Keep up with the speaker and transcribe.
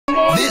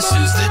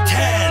is the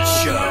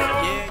Taz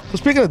Show. So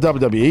speaking of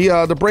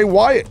WWE, the Bray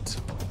Wyatt.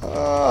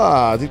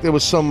 I think there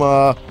was some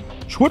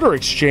Twitter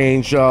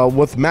exchange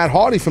with Matt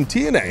Hardy from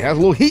TNA. Has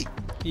a little heat.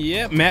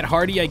 Yeah, Matt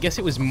Hardy, I guess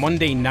it was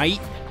Monday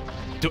night,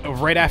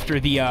 right after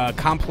the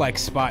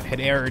Complex spot had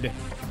aired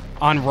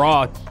on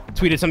Raw,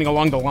 tweeted something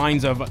along the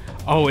lines of,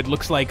 "Oh, it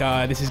looks like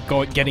this is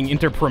getting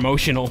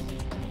interpromotional."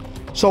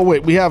 So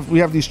wait, we have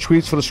these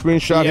tweets for the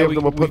screenshot here.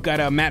 We've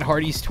got Matt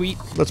Hardy's tweet.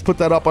 Let's put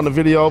that up on the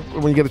video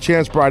when you get a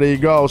chance, Brian. There you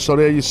go. So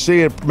there you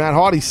see it. Matt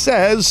Hardy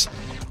says,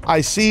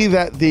 "I see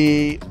that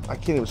I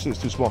can't even see. It's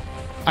too small.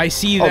 I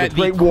see that the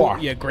Great War.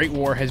 Yeah, Great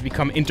War has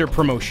become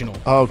interpromotional."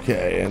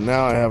 Okay, and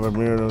now I have a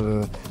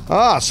mirror.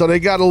 So they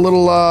got a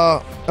little.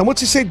 And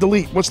what's he say?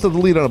 Delete. What's the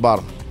delete on the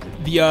bottom?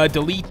 The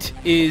delete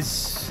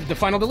is the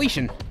final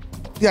deletion.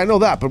 Yeah, I know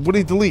that, but what did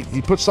he delete?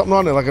 He put something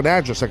on there, like an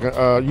address, like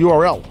a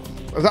URL.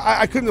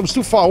 I couldn't. It was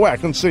too far away. I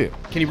couldn't see it.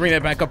 Can you bring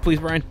that back up, please,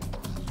 Brian?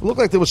 It looked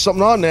like there was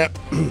something on there.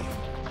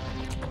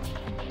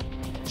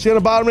 See on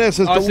the bottom there, it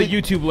says delete.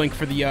 It's a YouTube link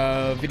for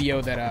the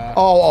video that...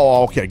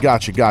 okay,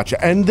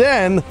 gotcha. And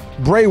then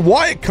Bray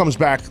Wyatt comes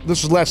back.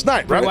 This was last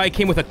night, right? Bray Wyatt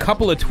came with a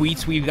couple of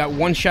tweets. We've got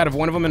one shot of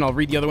one of them, and I'll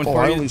read the other one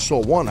for you. I only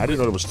saw one. I didn't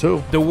know there was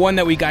two. The one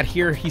that we got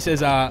here, he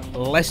says,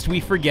 lest we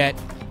forget,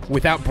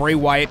 without Bray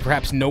Wyatt,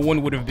 perhaps no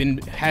one would have been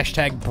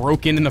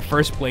 #broken in the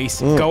first place.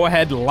 Go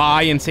ahead,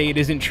 lie, and say it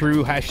isn't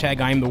true.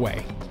 #I'm the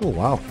way. Oh,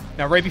 wow.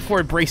 Now, right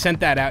before Bray sent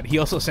that out, he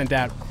also sent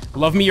out,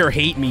 "Love me or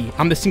hate me,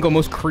 I'm the single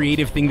most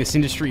creative thing this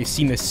industry has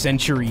seen this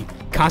century.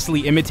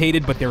 Constantly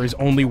imitated, but there is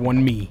only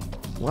one me."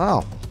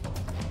 Wow.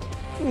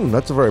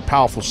 That's a very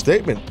powerful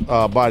statement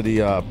by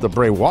the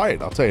Bray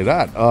Wyatt, I'll tell you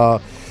that.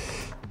 Well,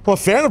 a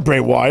fan of Bray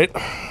Wyatt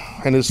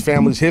and his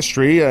family's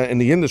history in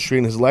the industry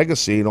and his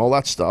legacy and all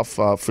that stuff,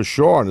 for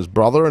sure, and his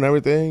brother and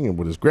everything, and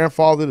with his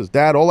grandfather, his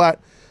dad, all that.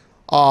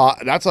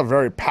 That's a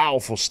very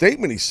powerful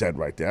statement he said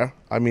right there.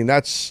 I mean,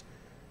 that's...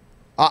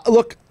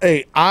 look,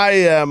 hey,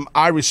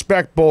 I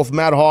respect both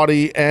Matt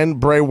Hardy and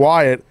Bray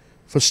Wyatt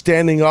for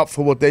standing up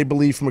for what they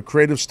believe from a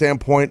creative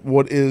standpoint,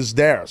 what is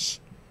theirs.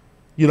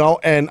 You know,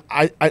 and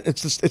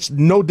it's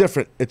no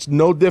different. It's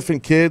no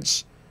different,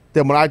 kids,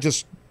 than when I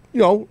just,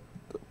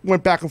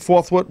 went back and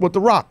forth with The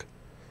Rock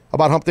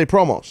about Hump Day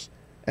promos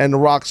and The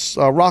Rock's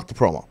Rock the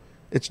promo.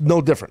 It's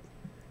no different.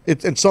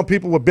 And some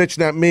people were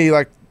bitching at me,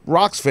 like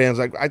Rock's fans.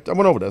 Like I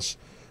went over this.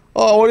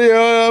 "Oh, what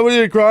are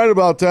you crying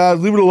about, Taz?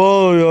 Leave it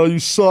alone. You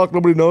suck.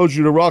 Nobody knows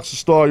you. The Rock's a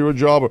star. You're a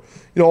jobber."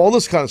 All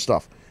this kind of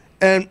stuff.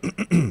 And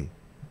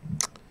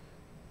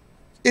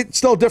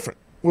it's no different.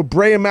 What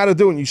Bray and Matt are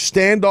doing, you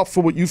stand up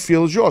for what you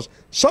feel is yours.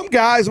 Some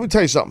guys, let me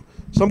tell you something.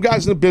 Some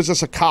guys in the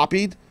business are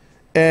copied,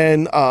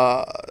 and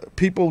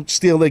people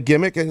steal their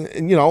gimmick,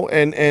 and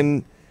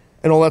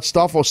all that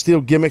stuff, or steal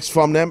gimmicks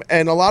from them.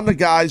 And a lot of the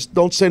guys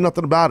don't say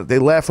nothing about it. They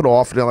laugh it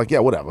off, and they're like, "Yeah,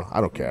 whatever.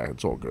 I don't care.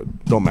 It's all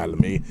good. Don't matter to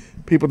me.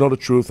 People know the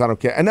truth. I don't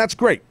care." And that's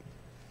great.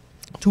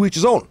 To each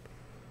his own.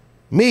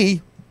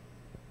 Me,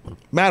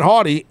 Matt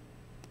Hardy,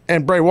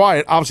 and Bray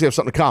Wyatt obviously have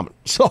something in common.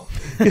 So,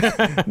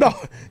 no,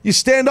 you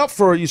stand up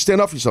for it. You stand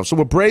up for yourself. So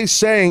what Bray's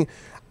saying,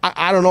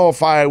 I don't know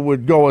if I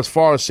would go as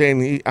far as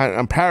saying,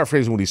 I'm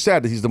paraphrasing what he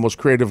said, that he's the most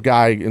creative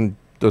guy in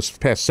this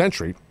past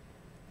century.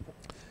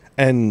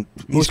 And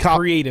he's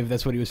creative,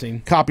 that's what he was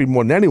saying. Copied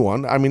more than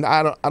anyone. I mean,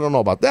 I don't know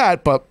about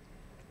that, but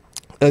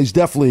he's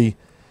definitely...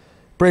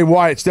 Bray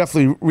Wyatt's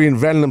definitely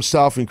reinvented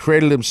himself and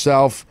created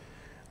himself.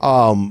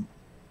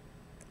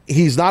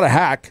 He's not a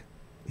hack.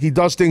 He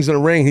does things in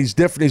the ring. He's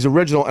different. He's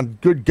original. And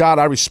good God,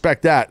 I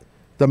respect that.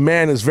 The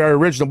man is very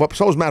original, but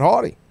so is Matt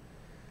Hardy.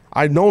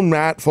 I've known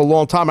Matt for a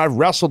long time. I've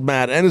wrestled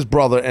Matt and his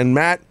brother, and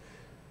Matt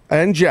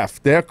and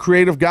Jeff. They're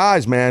creative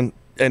guys, man.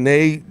 And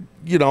they,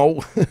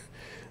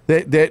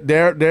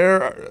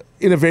 they're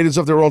innovators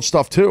of their own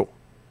stuff, too.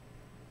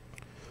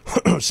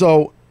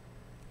 So,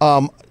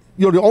 the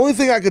only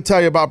thing I could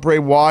tell you about Bray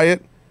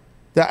Wyatt,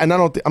 and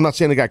I'm not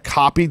saying the guy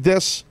copied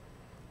this,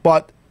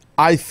 but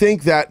I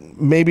think that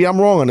maybe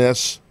I'm wrong on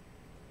this.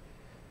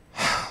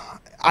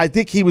 I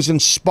think he was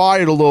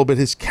inspired a little bit,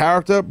 his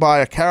character, by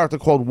a character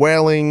called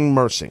Wailing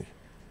Mercy.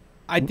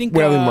 I think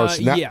Wailing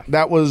Mercy. Yeah.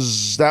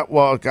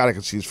 Well, God, I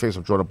can see his face.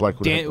 I'm drawing a blank.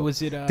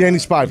 Was it Danny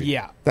Spivey?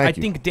 Yeah. Thank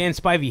you. I think Dan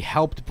Spivey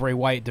helped Bray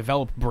Wyatt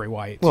develop Bray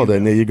Wyatt. Well,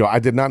 then there you go. I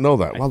did not know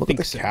that. Well, look at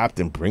the so.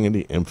 captain bringing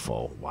the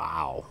info.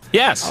 Wow.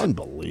 Yes.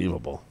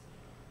 Unbelievable.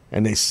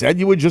 And they said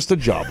you were just a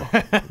jobber.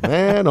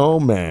 Man, oh,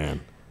 man.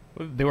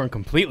 They weren't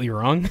completely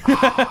wrong.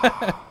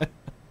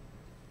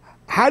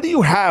 How do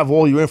you have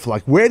all your info?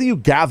 Like, where do you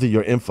gather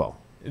your info?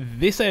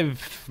 This I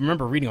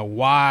remember reading a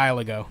while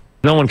ago.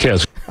 No one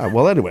cares. All right,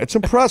 well, anyway, it's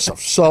impressive.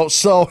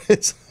 So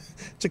it's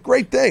a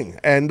great thing.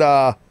 And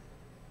I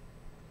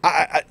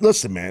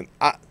listen, man.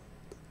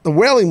 The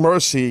Wailing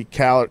Mercy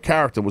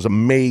character was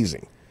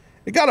amazing.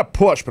 It got a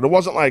push, but it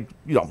wasn't like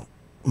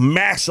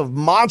massive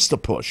monster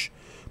push.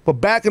 But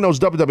back in those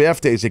WWF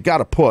days, it got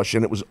a push,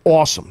 and it was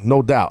awesome,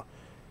 no doubt.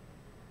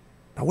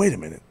 Now wait a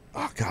minute.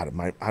 Oh God,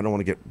 I don't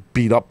want to get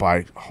beat up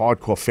by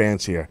hardcore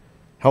fans here.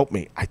 Help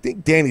me. I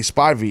think Danny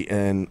Spivey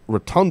and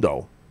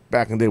Rotundo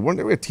back in the day, weren't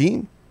they a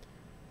team?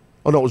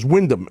 Oh, no, it was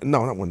Wyndham.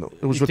 No, not Wyndham.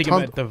 It was You thinking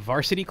Rotunda. about the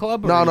Varsity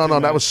Club? or No, you no, thinking no,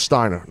 about- that was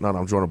Steiner. No,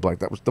 I'm drawing a blank.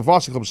 That was the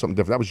Varsity Club was something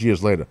different. That was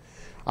years later.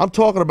 I'm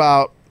talking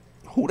about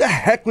who the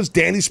heck was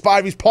Danny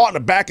Spivey's partner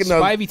back in the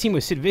Spivey team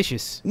was Sid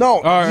Vicious.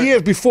 No, Or-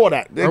 years before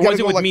that. They Or gotta was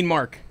it go with like- Mean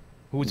Mark,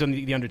 who was on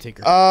the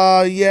Undertaker?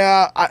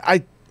 Yeah,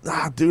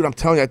 dude, I'm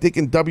telling you, I think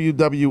in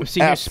WWF. See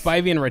here,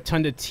 Spivey and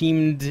Rotunda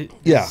teamed.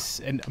 Yeah.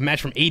 A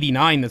match from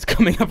 '89 that's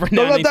coming up right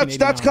now. No,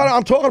 that's kind of.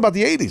 I'm talking about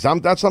the '80s.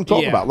 That's what I'm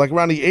talking Yeah. about. Like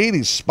around the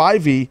 '80s,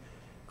 Spivey.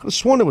 Could have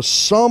sworn there was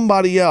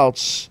somebody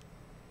else.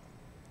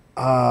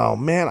 Oh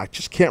man, I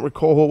just can't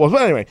recall who it was.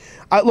 But anyway,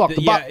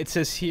 It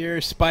says here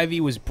Spivey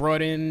was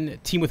brought in.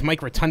 Team with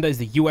Mike Rotunda as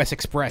the U.S.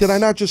 Express. Did I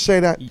not just say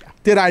that? Yeah.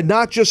 Did I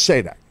not just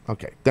say that?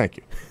 Okay, thank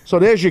you. So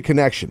there's your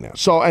connection there.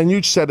 So and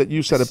you said it.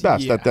 You said it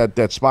best Yeah. that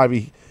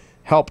Spivey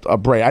helped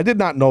Bray. I did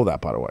not know that,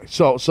 by the way.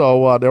 So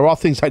there are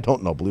things I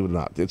don't know. Believe it or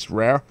not, it's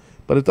rare,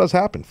 but it does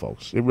happen,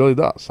 folks. It really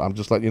does. I'm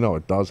just letting you know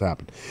it does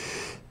happen.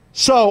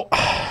 So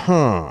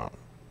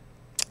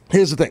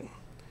here's the thing.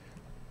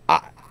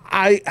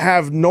 I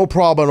have no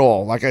problem at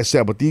all, like I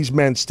said, with these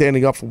men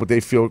standing up for what they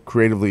feel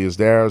creatively is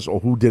theirs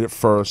or who did it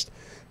first.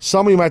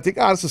 Some of you might think,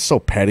 this is so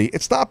petty.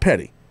 It's not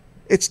petty.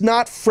 It's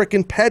not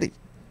freaking petty.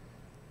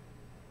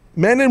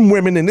 Men and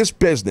women in this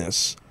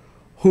business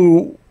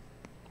who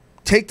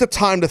take the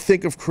time to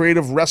think of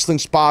creative wrestling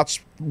spots,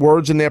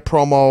 words in their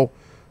promo,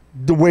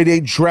 the way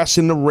they dress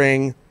in the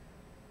ring,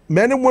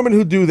 men and women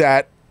who do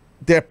that,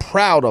 they're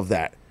proud of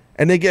that.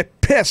 And they get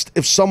pissed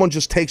if someone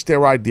just takes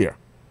their idea.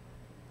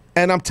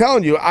 And I'm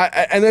telling you,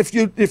 and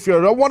if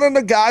you're one of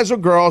the guys or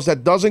girls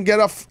that doesn't get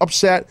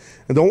upset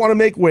and don't want to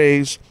make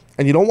waves,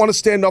 and you don't want to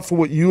stand up for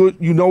what you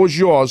know is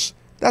yours,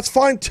 that's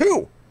fine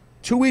too.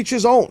 To each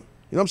his own. You know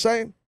what I'm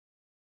saying?